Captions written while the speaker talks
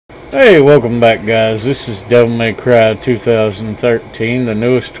Hey, welcome back, guys. This is Devil May Cry 2013, the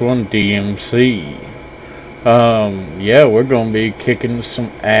newest one, DMC. Yeah, we're gonna be kicking some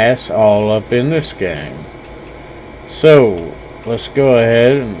ass all up in this game. So, let's go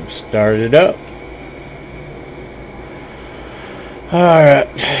ahead and start it up. Alright,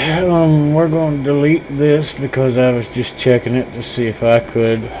 we're going to delete this because I was just checking it to see if I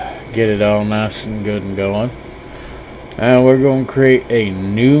could get it all nice and good and going. And we're going to create a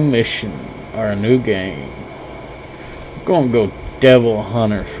new mission, or a new game. I'm going to go Devil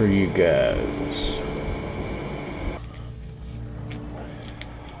Hunter for you guys.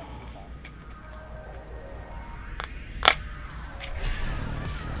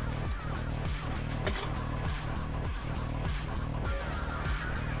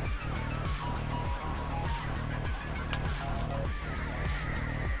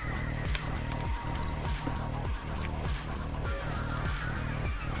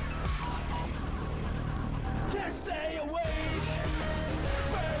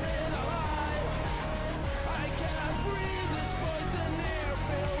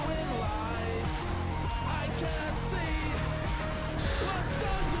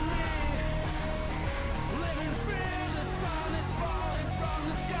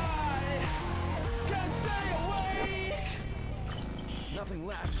 Nothing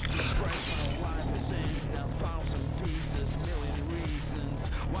left to break my life is in 1,000 pieces, million reasons.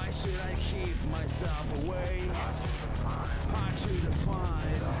 Why should I keep myself away? Hard to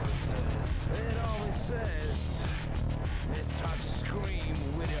define. It always says it's hard to scream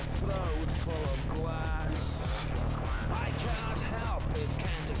with your throat full of glass. I cannot help it,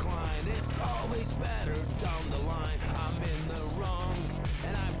 can't decline. It's always better down the line. I'm in the wrong,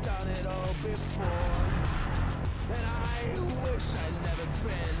 and I've done it all before. And I wish I'd never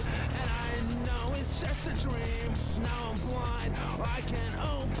been, and I know it's just a dream. Now I'm blind, I can't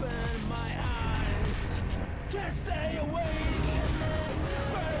open my eyes. Can't stay awake,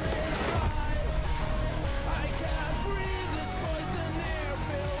 burning alive. I can't breathe this poison air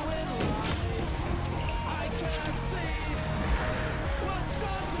filled with lies. I can't see what's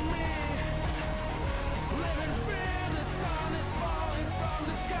done to me. Living fear, the sun is falling from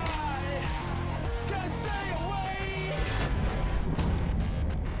the sky. Can't stay awake.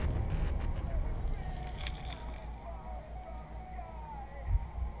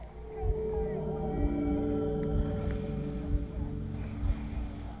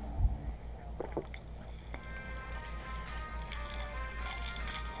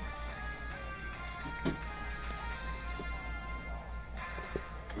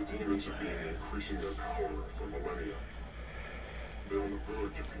 The demons are being increasing their power for millennia. They're on the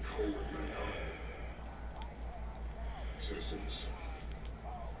verge of controlling mankind. Citizens,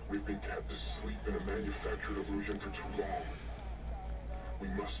 we've been kept asleep in a manufactured illusion for too long. We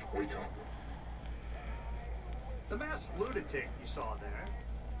must wake up. The masked lunatic you saw there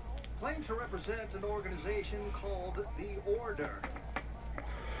claims to represent an organization called the Order.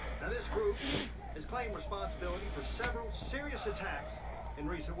 Now, this group has claimed responsibility for several serious attacks in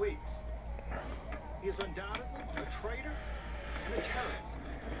recent weeks. He is undoubtedly a traitor and a terrorist.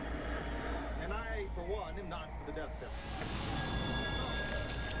 And I, for one, am not for the death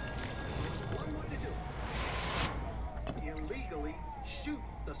penalty. One way to do it: illegally shoot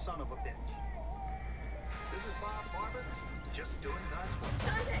the son of a bitch. This is Bob Barbas, just doing God's work.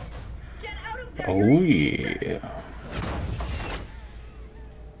 Dante, get out of there! Oh yeah.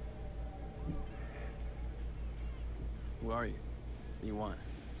 Who are you? What do you want?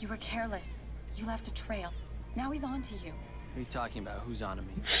 You were careless. You left a trail. Now he's on to you. What are you talking about? Who's on to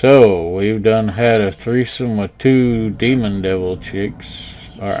me? So, we've done had a threesome with two demon devil chicks,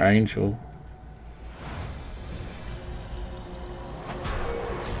 or angel.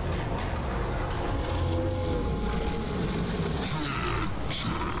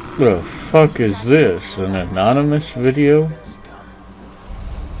 The fuck is this? An anonymous video? It's too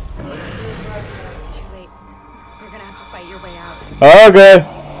late. You're gonna have to fight your way out. Okay.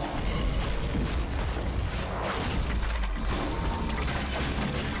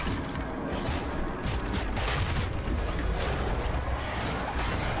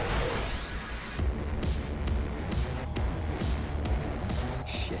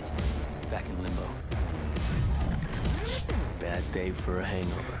 Shit. Back in limbo. Bad day for a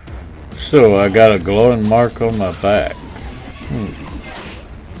hangover. So, I got a glowing mark on my back.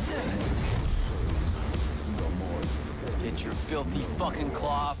 Get your filthy fucking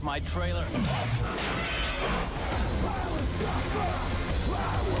claw off my trailer.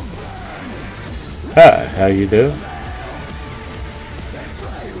 Hi, how you doing?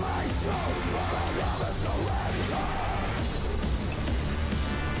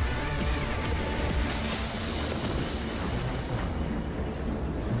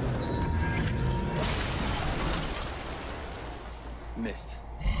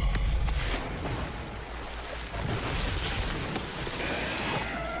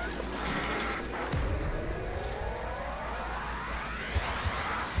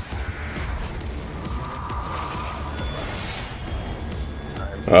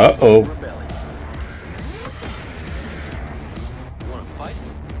 Uh-oh. Rebellion. You wanna fight?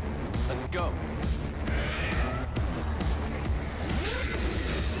 Let's go.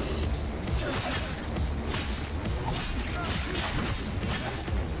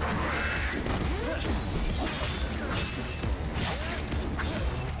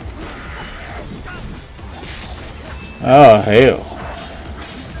 Oh, hell.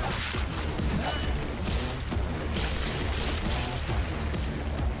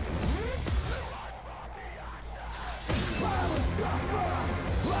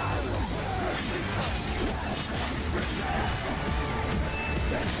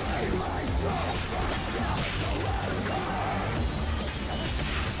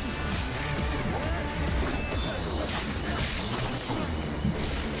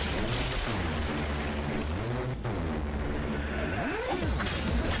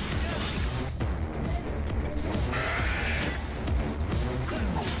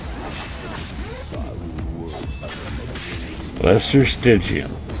 Lesser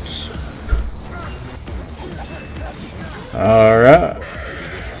Stygians. Alright.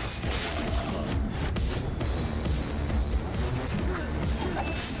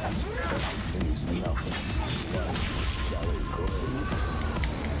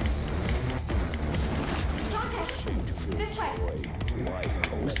 This way.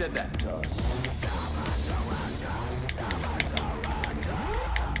 Who said that?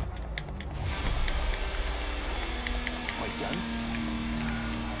 White guns?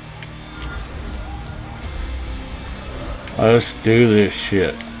 Let's do this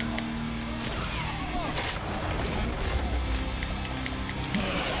shit.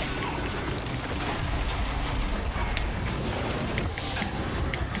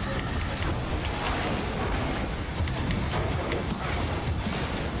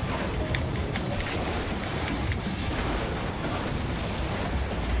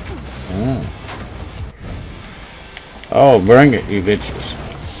 Oh, bring it, you bitches.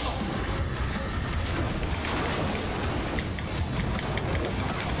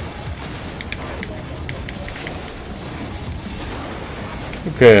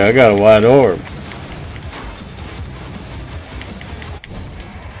 Okay, I got a white orb.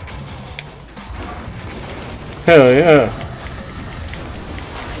 Hell yeah.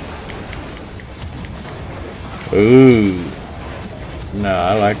 Ooh. No,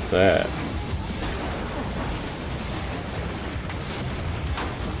 I like that.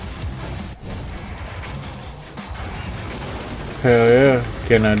 Hell yeah.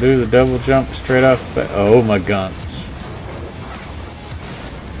 Can I do the double jump straight off the bat? Oh my guns.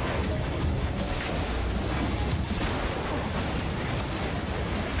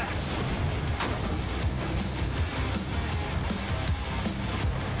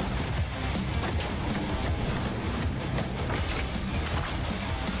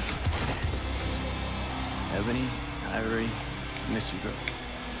 Ebony, Ivory, Mr. Girls.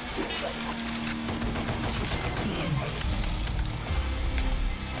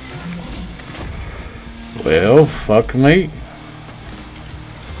 Well, fuck me.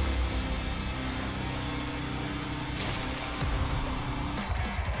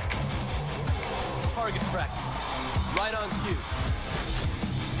 Target practice. Right on cue.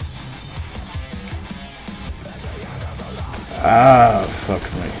 Ah, fuck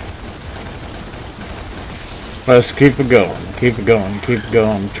me. Let's keep it going. Keep it going. Keep it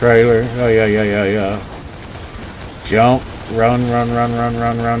going. Trailer. Oh, yeah, yeah, yeah, yeah. Jump. Run, run, run, run,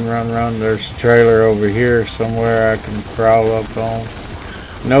 run, run, run, run. There's a trailer over here somewhere I can crawl up on.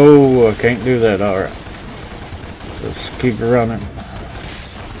 No, I can't do that. Alright. Let's keep it running.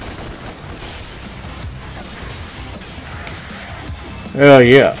 Oh,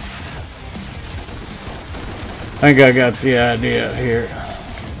 yeah. I think I got the idea here.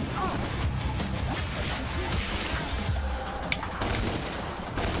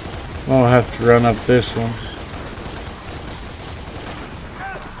 I'll have to run up this one.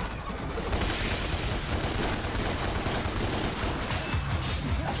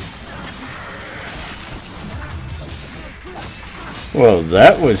 Well,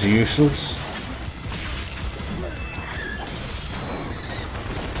 that was useless.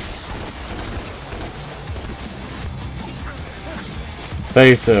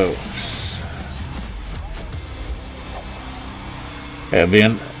 Pathos.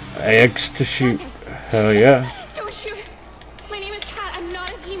 Having X to shoot. Hell yeah. Don't shoot. My name is Kat. I'm not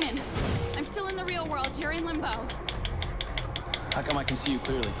a demon. I'm still in the real world. You're in limbo. How come I can see you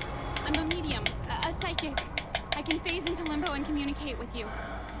clearly? I'm a medium, a psychic. I can phase into limbo and communicate with you.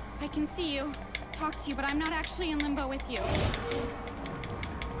 I can see you, talk to you, but I'm not actually in limbo with you.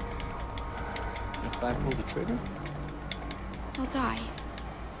 If I pull the trigger? I'll die.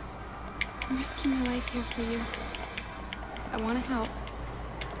 I'm risking my life here for you. I want to help.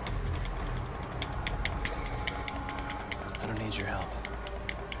 I don't need your help.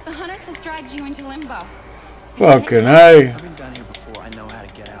 The hunter has dragged you into limbo. Fucking A. I've been down here before. I know how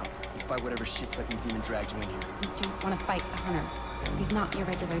to get out. You fight whatever shit-sucking demon dragged you in here. You don't want to fight the hunter. He's not your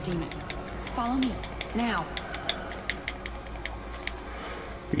regular demon. Follow me, now.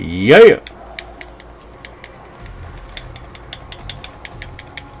 Yeah.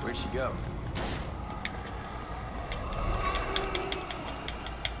 Where'd she go?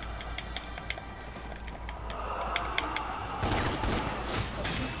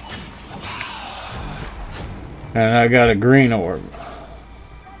 And I got a green orb.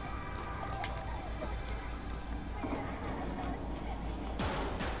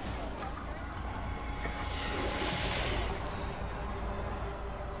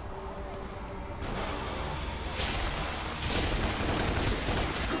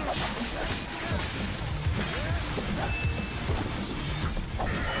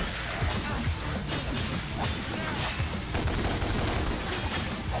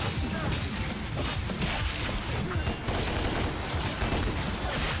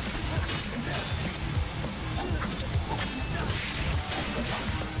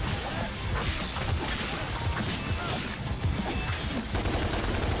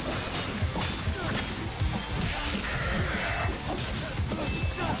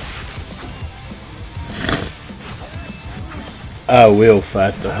 I will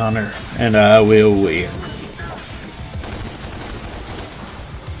fight the hunter, and I will win.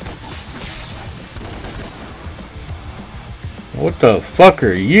 What the fuck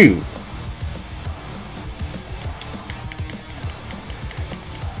are you?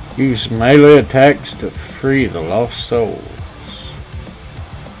 Use melee attacks to free the lost souls.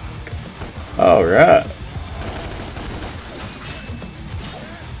 Alright.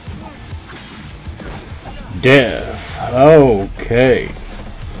 Death. Okay.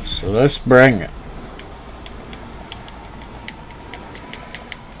 So let's bring it.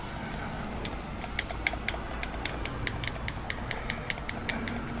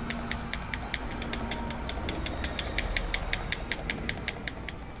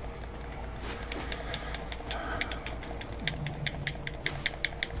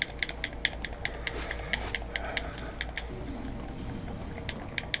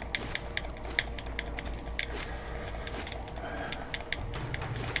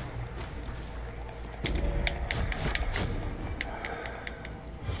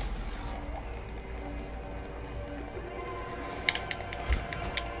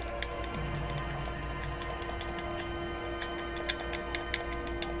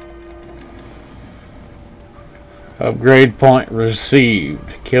 Upgrade point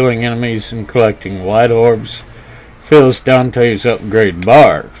received. Killing enemies and collecting white orbs fills Dante's upgrade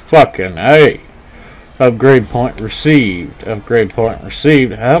bar. Fucking A. Upgrade point received. Upgrade point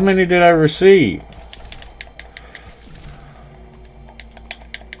received. How many did I receive?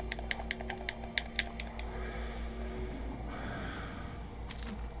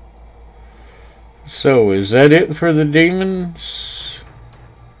 So, is that it for the demons?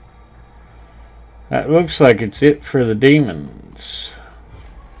 That looks like it's it for the demons.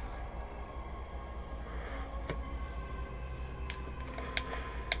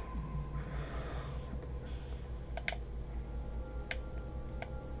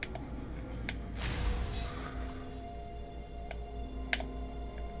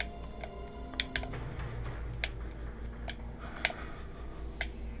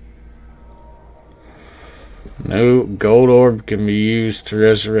 No, gold orb can be used to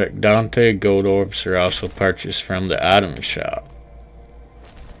resurrect Dante. Gold orbs are also purchased from the item shop.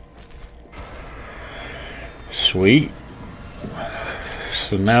 Sweet.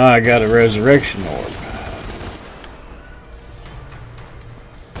 So now I got a resurrection orb.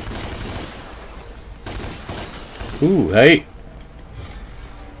 Ooh, hey.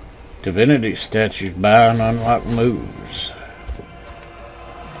 Divinity statues buy and unlock moves.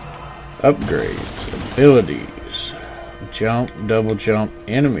 Upgrades. Abilities. Jump, double jump,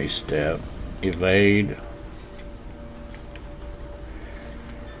 enemy step, evade,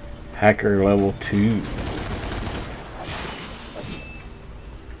 hacker level 2.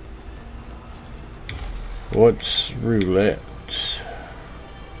 What's roulette?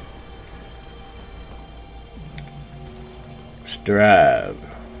 Drive.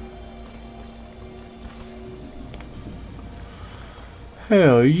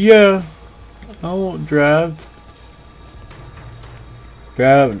 Hell yeah, I won't drive.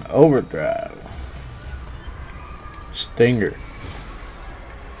 Drive and overdrive. Stinger.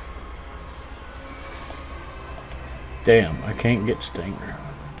 Damn, I can't get Stinger.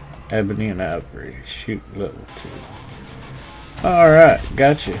 Ebony and Ivory. Shoot level 2. Alright,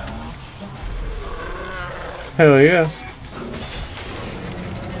 gotcha. Hell yeah.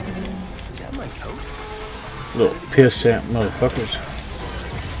 Is that my coat? Little pissant motherfuckers.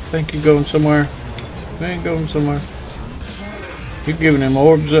 Think you going somewhere? You ain't going somewhere. You giving them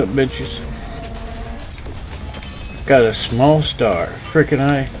orbs up, bitches. Got a small star. Frickin'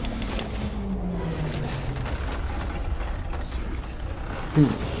 eye.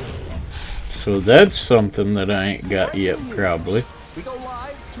 So that's something that I ain't got yet, probably. We go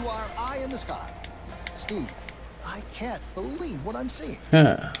live to our eye in the sky. Steve, I can't believe what I'm seeing.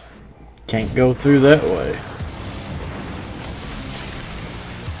 Huh. Can't go through that way.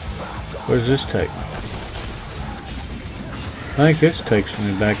 Where's this take me? I think this takes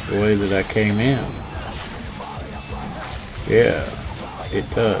me back the way that I came in. Yeah, it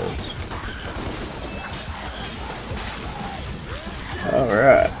does.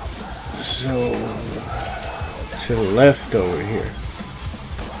 Alright. So, to the left over here.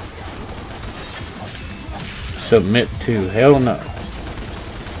 Submit to, hell no.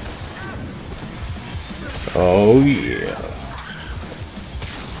 Oh yeah.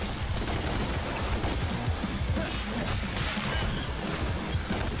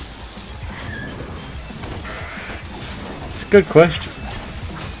 It's a good question.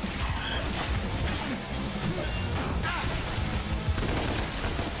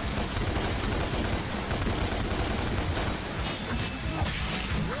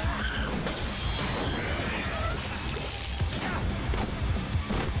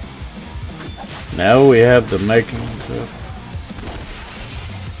 Now we have the makings of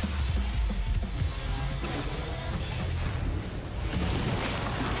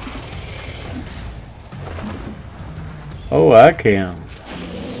oh, I can.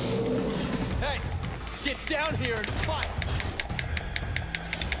 Hey, get down here and fight.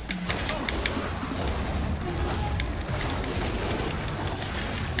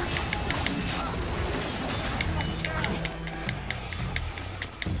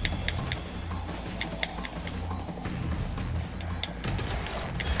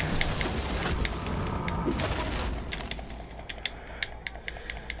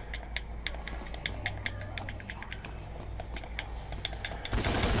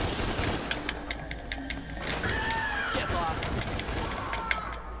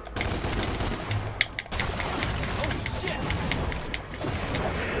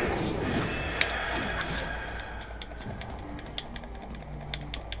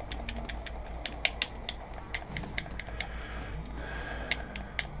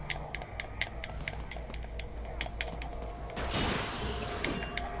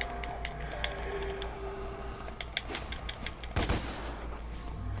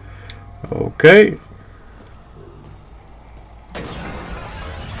 okay.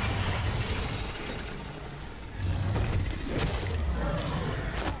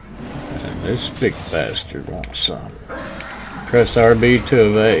 And this big bastard wants some. Press RB to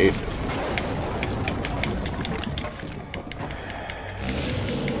evade.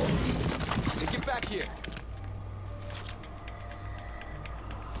 Hey, get back here.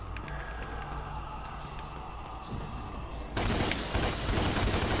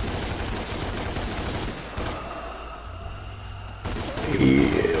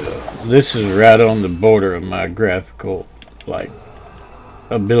 Yeah, this is right on the border of my graphical, like,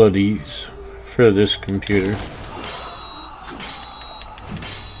 abilities for this computer.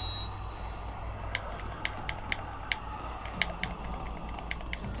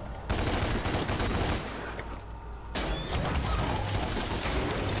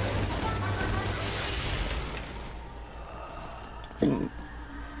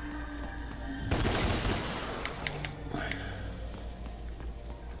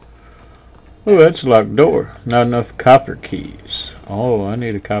 Oh, that's a locked door. Not enough copper keys. Oh, I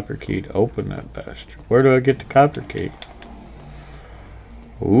need a copper key to open that bastard. Where do I get the copper key?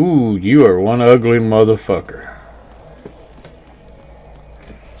 Ooh, you are one ugly motherfucker.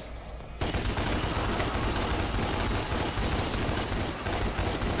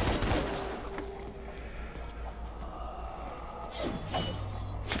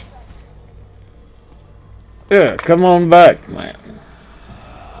 Yeah, come on back, man.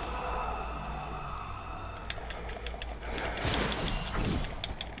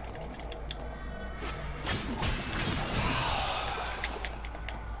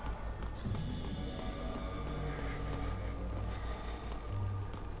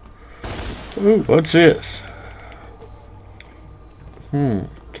 Ooh, what's this?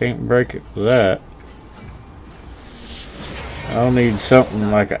 Can't break it with that. I'll need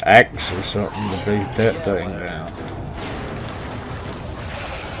something like an axe or something to beat that thing down.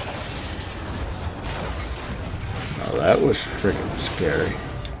 Well, that was freaking scary.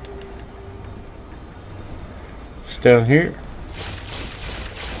 It's down here.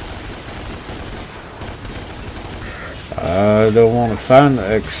 I don't want to find the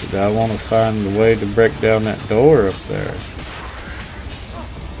exit. I want to find the way to break down that door up there.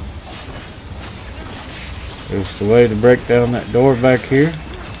 Is the way to break down that door back here?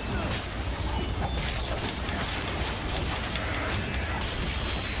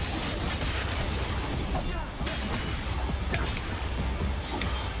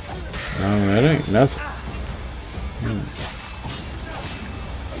 No, that ain't nothing.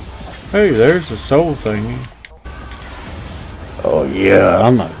 Hey, there's the soul thingy. Oh yeah,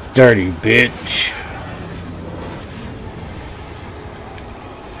 I'm a dirty bitch.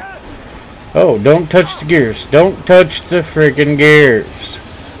 Oh, don't touch the gears. Don't touch the freaking gears.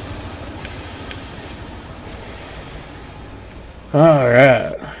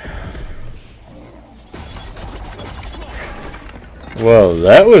 Alright. Well,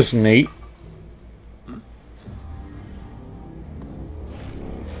 that was neat.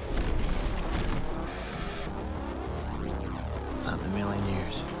 Not in a million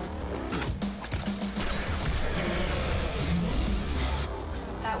years.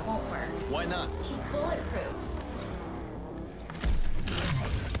 That won't work. Why not? He's bulletproof.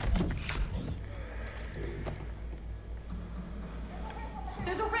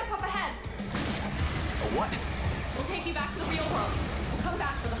 There's a rip up ahead. A what? We'll take you back to the real world. We'll come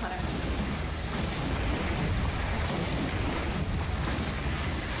back for the hunter.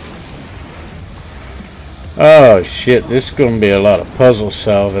 Oh shit, this is gonna be a lot of puzzle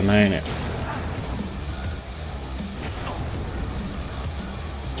solving, ain't it?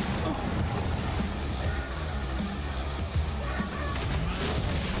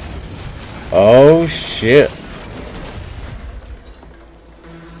 Oh shit.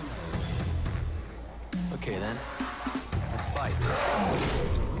 Okay then. Let's fight.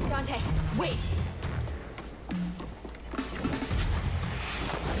 Dante, wait.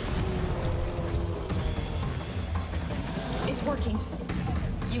 It's working.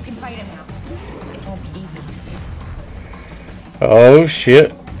 You can fight him now. It won't be easy. Oh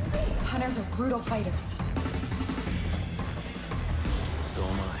shit. Hunters are brutal fighters. So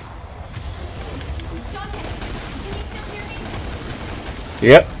am I. Dante, can you still hear me?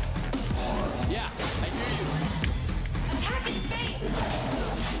 Yep. Yeah, I hear you. Attack in space!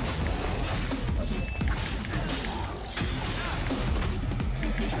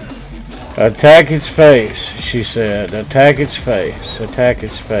 Attack its face, she said. Attack its face. Attack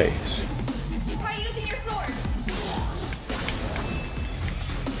its face. Try using your sword.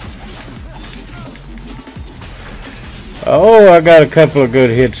 Oh, I got a couple of good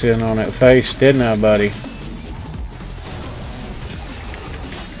hits in on that face, didn't I, buddy?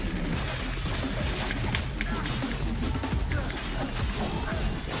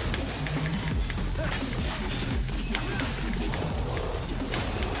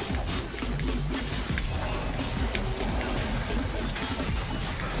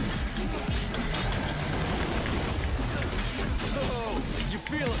 Oh, you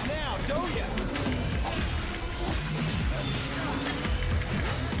feel it now, don't you?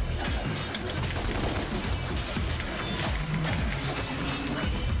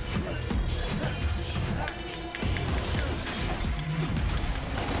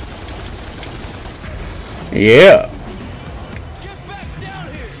 Yeah. Get back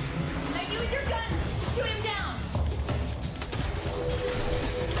down here! Now use your guns to shoot him down.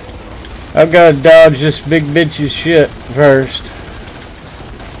 I've got to dodge this big bitch's shit first.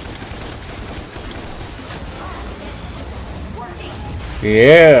 Working.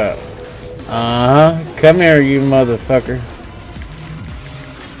 Yeah. Uh-huh. Come here, you motherfucker.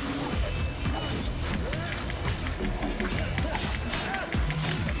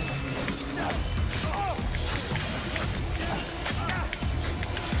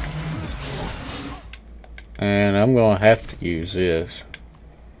 And I'm gonna have to use this.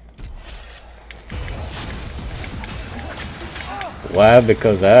 Why?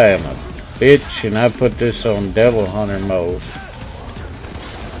 Because I am a bitch and I put this on Devil Hunter mode.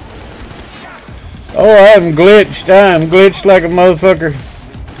 Oh, I'm glitched. I'm glitched like a motherfucker.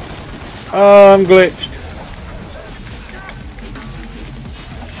 Oh, I'm glitched.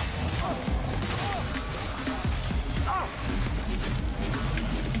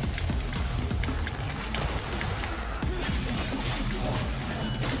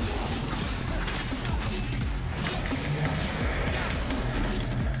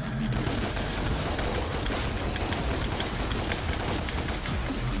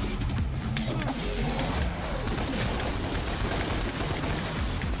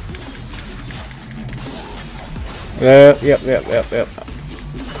 Yep.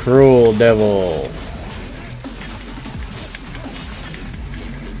 Cruel devil.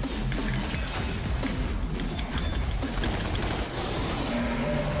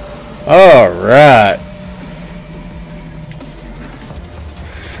 Alright.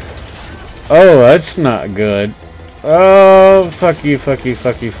 Oh, that's not good. Oh, fuck you. Fuck you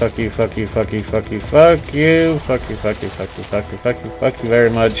very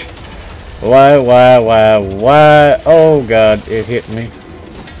much. Why? Oh god, it hit me.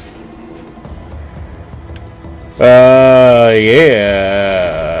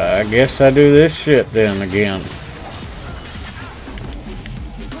 Yeah, I guess I do this shit then again.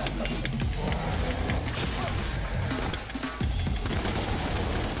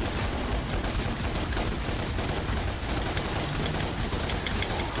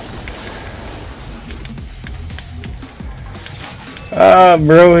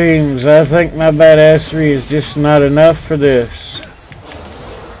 Broheems, I think my badassery is just not enough for this.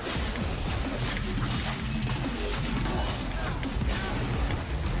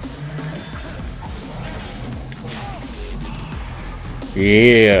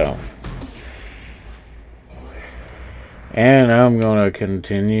 Yeah. And I'm gonna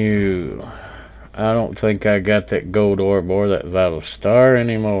continue. I don't think I got that gold orb or that vital star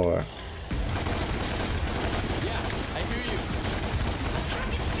anymore.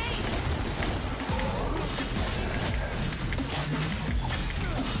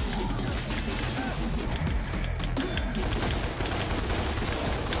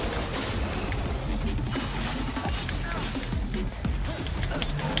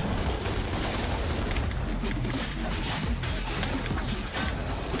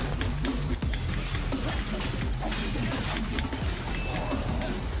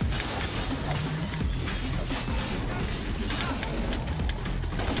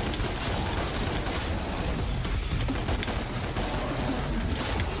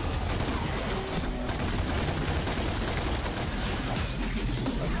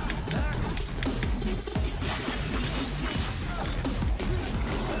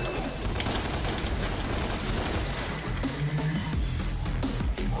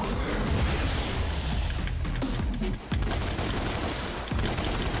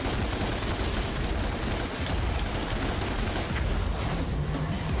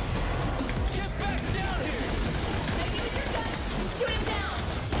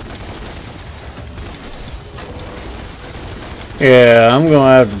 Yeah, I'm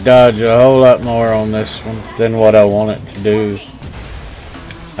gonna have to dodge a whole lot more on this one than what I want it to do.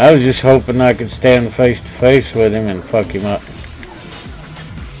 I was just hoping I could stand face to face with him and fuck him up.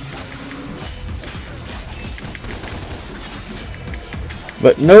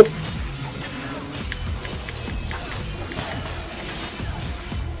 But nope.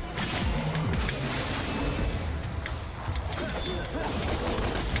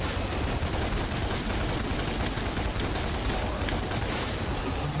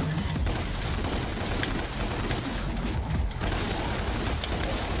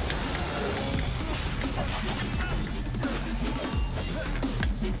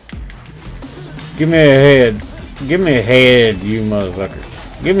 Give me a head. Give me a head, you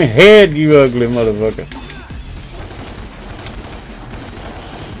motherfucker. Give me a head, you ugly motherfucker.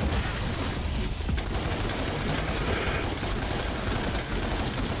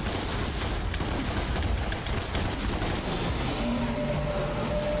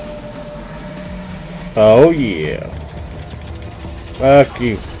 Oh yeah. Fuck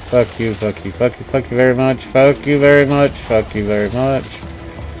you. Fuck you, fuck you, fuck you, fuck you very much. Fuck you very much. Fuck you very much.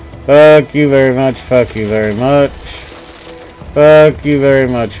 Fuck you very much, fuck you very much. Fuck you very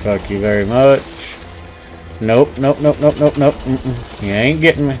much, fuck you very much. Nope. You ain't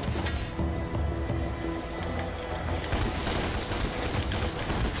getting me.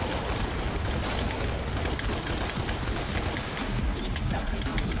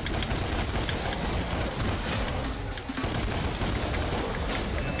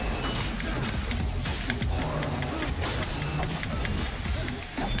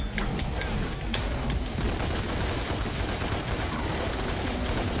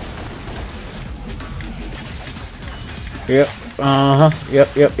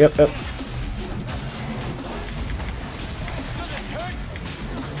 Yep. Yep.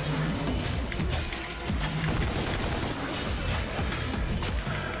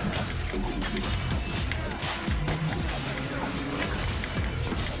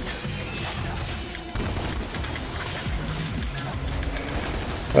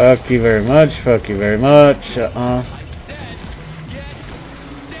 Fuck you very much. Fuck you very much.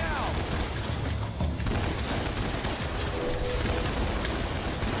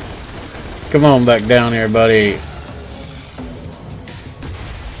 Come on back down here, buddy.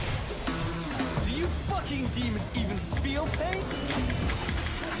 fucking demons even feel pain?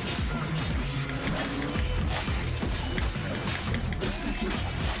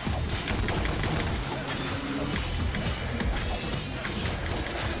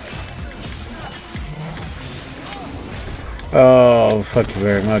 Oh, fuck you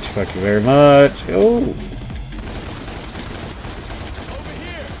very much, fuck you very much. Oh.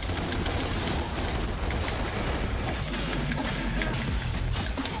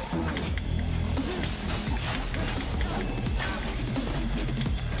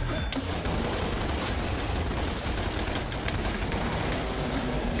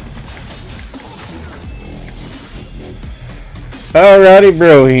 Alrighty,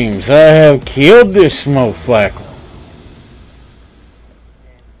 broheems, I have killed this moflackle.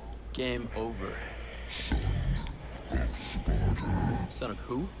 Game over. Son of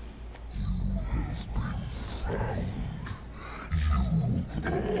who?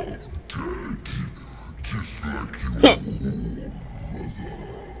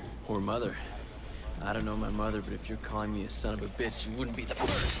 Poor mother. I don't know my mother, but if you're calling me a son of a bitch, you wouldn't be the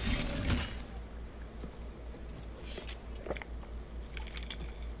first.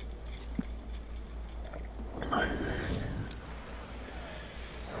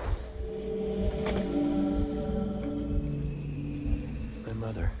 My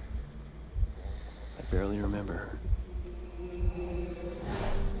mother. I barely remember her.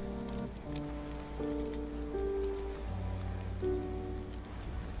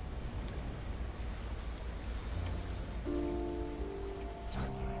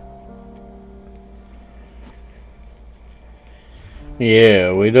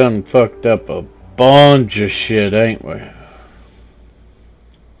 Yeah, we done fucked up a bunch of shit, ain't we?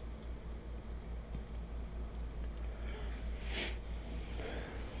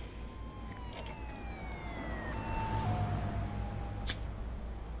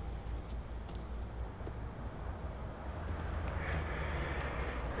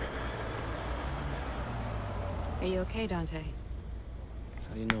 Are you okay, Dante?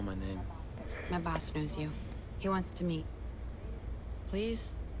 How do you know my name? My boss knows you. He wants to meet.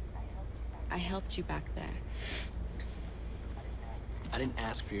 Please? I helped you back there. I didn't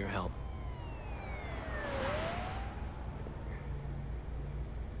ask for your help.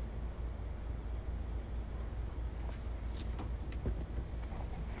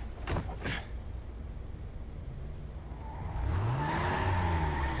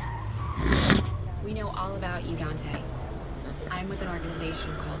 We know all about you, Dante. I'm with an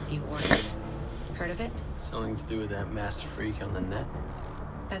organization called The Order. Heard of it? Something to do with that masked freak on the net?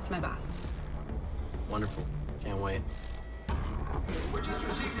 That's my boss. Wonderful. Can't wait. We're just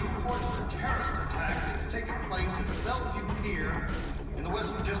receiving reports of a terrorist attack that's taken place at the Bellevue Pier in the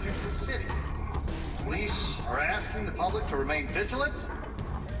Western District of the city. Police are asking the public to remain vigilant.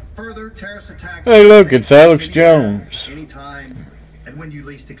 Further terrorist attacks... Hey look, it's Alex Jones. Anytime and when you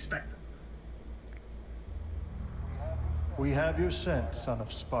least expect them. We have your scent, son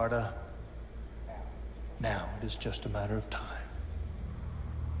of Sparta. Now it is just a matter of time.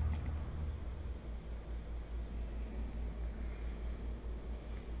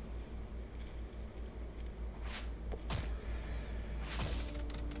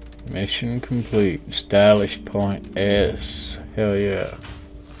 Mission complete. Stylish point S. Hell yeah.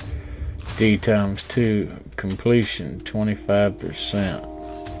 D times 2. Completion 25%.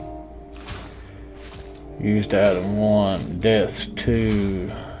 Used item 1. Deaths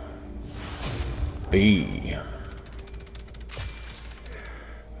 2. B.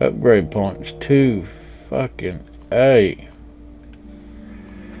 Upgrade points 2. Fucking A.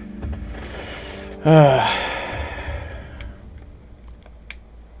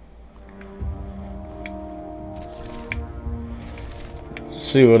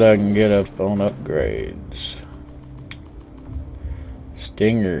 See what I can get up on upgrades.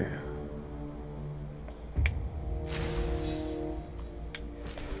 Stinger.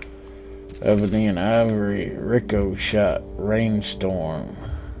 Ebony and Ivory, Rico Shot, Rainstorm.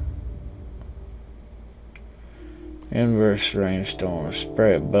 Inverse Rainstorm,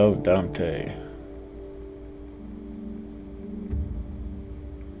 spray above Dante.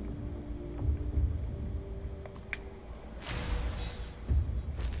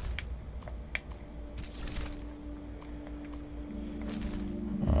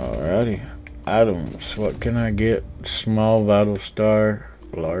 Alrighty. Items, what can I get? Small Vital Star.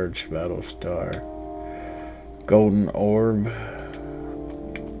 Large Battle Star. Golden Orb.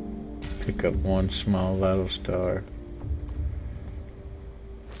 Pick up 1 small Battle Star.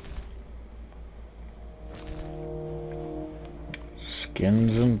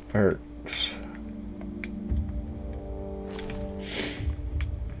 Skins and perks.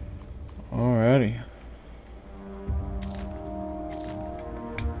 Alrighty.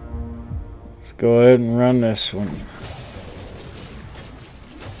 go ahead and run this one.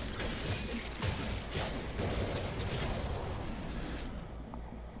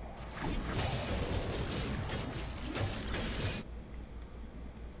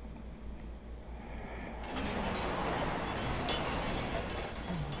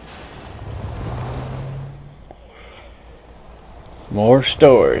 More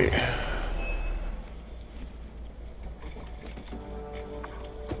story.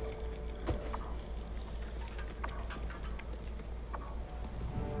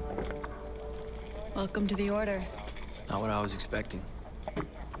 Welcome to the Order. Not what I was expecting.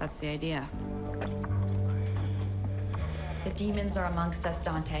 That's the idea. The demons are amongst us,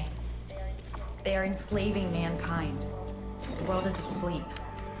 Dante. They are enslaving mankind. The world is asleep,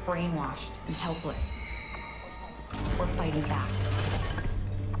 brainwashed, and helpless. We're fighting back.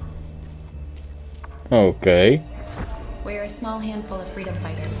 Okay. We're a small handful of freedom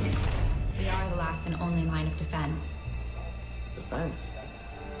fighters. We are the last and only line of defense. Defense?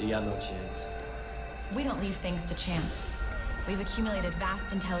 You got no chance. We don't leave things to chance. We've accumulated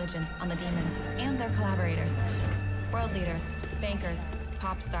vast intelligence on the demons and their collaborators. World leaders, bankers,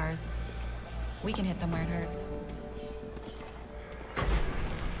 pop stars. We can hit them where it hurts.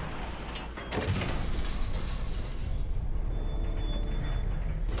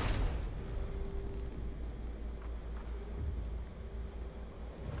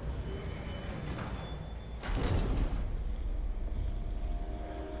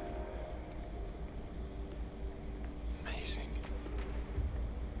 Amazing.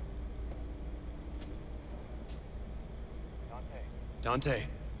 Dante.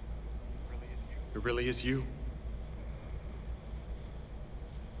 It really is you.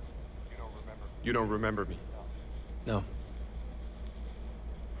 You don't remember me? No.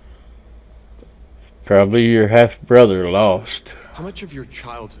 Probably your half-brother lost. How much of your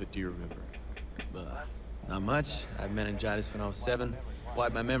childhood do you remember? Not much. I had meningitis when I was 7.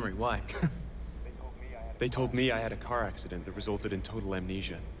 Wiped my memory. Why? They told me I had a car accident that resulted in total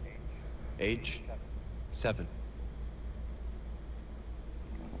amnesia. Age? 7.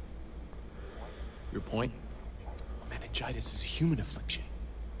 Your point? Meningitis is a human affliction.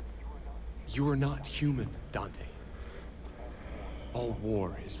 You are not human, Dante. All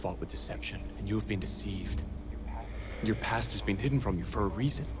war is fought with deception, and you have been deceived. Your past has been hidden from you for a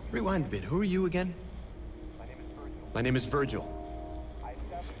reason. Rewind a bit. Who are you again? My name is Virgil.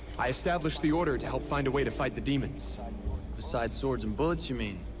 I established the Order to help find a way to fight the demons. Besides swords and bullets, you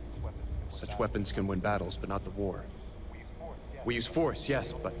mean? Such weapons can win battles, but not the war. We use force,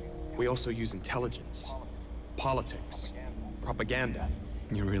 yes, but we also use intelligence, politics, propaganda.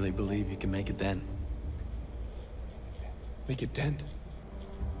 You really believe you can make a dent? Make a dent?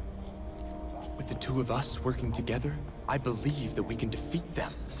 With the two of us working together, I believe that we can defeat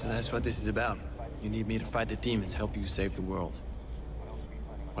them. So that's what this is about. You need me to fight the demons, help you save the world.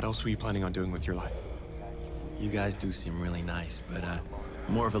 What else were you planning on doing with your life? You guys do seem really nice, but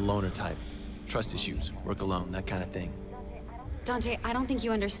more of a loner type. Trust issues, work alone, that kind of thing. Dante, I don't think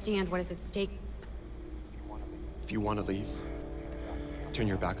you understand what is at stake. If you want to leave, turn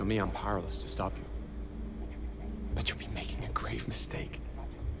your back on me, I'm powerless to stop you. But you'll be making a grave mistake.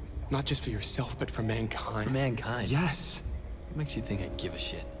 Not just for yourself, but for mankind. For mankind? Yes. What makes you think I give a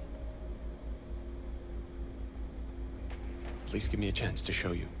shit? Please give me a chance to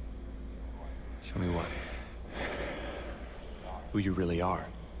show you. Show me what? Who you really are.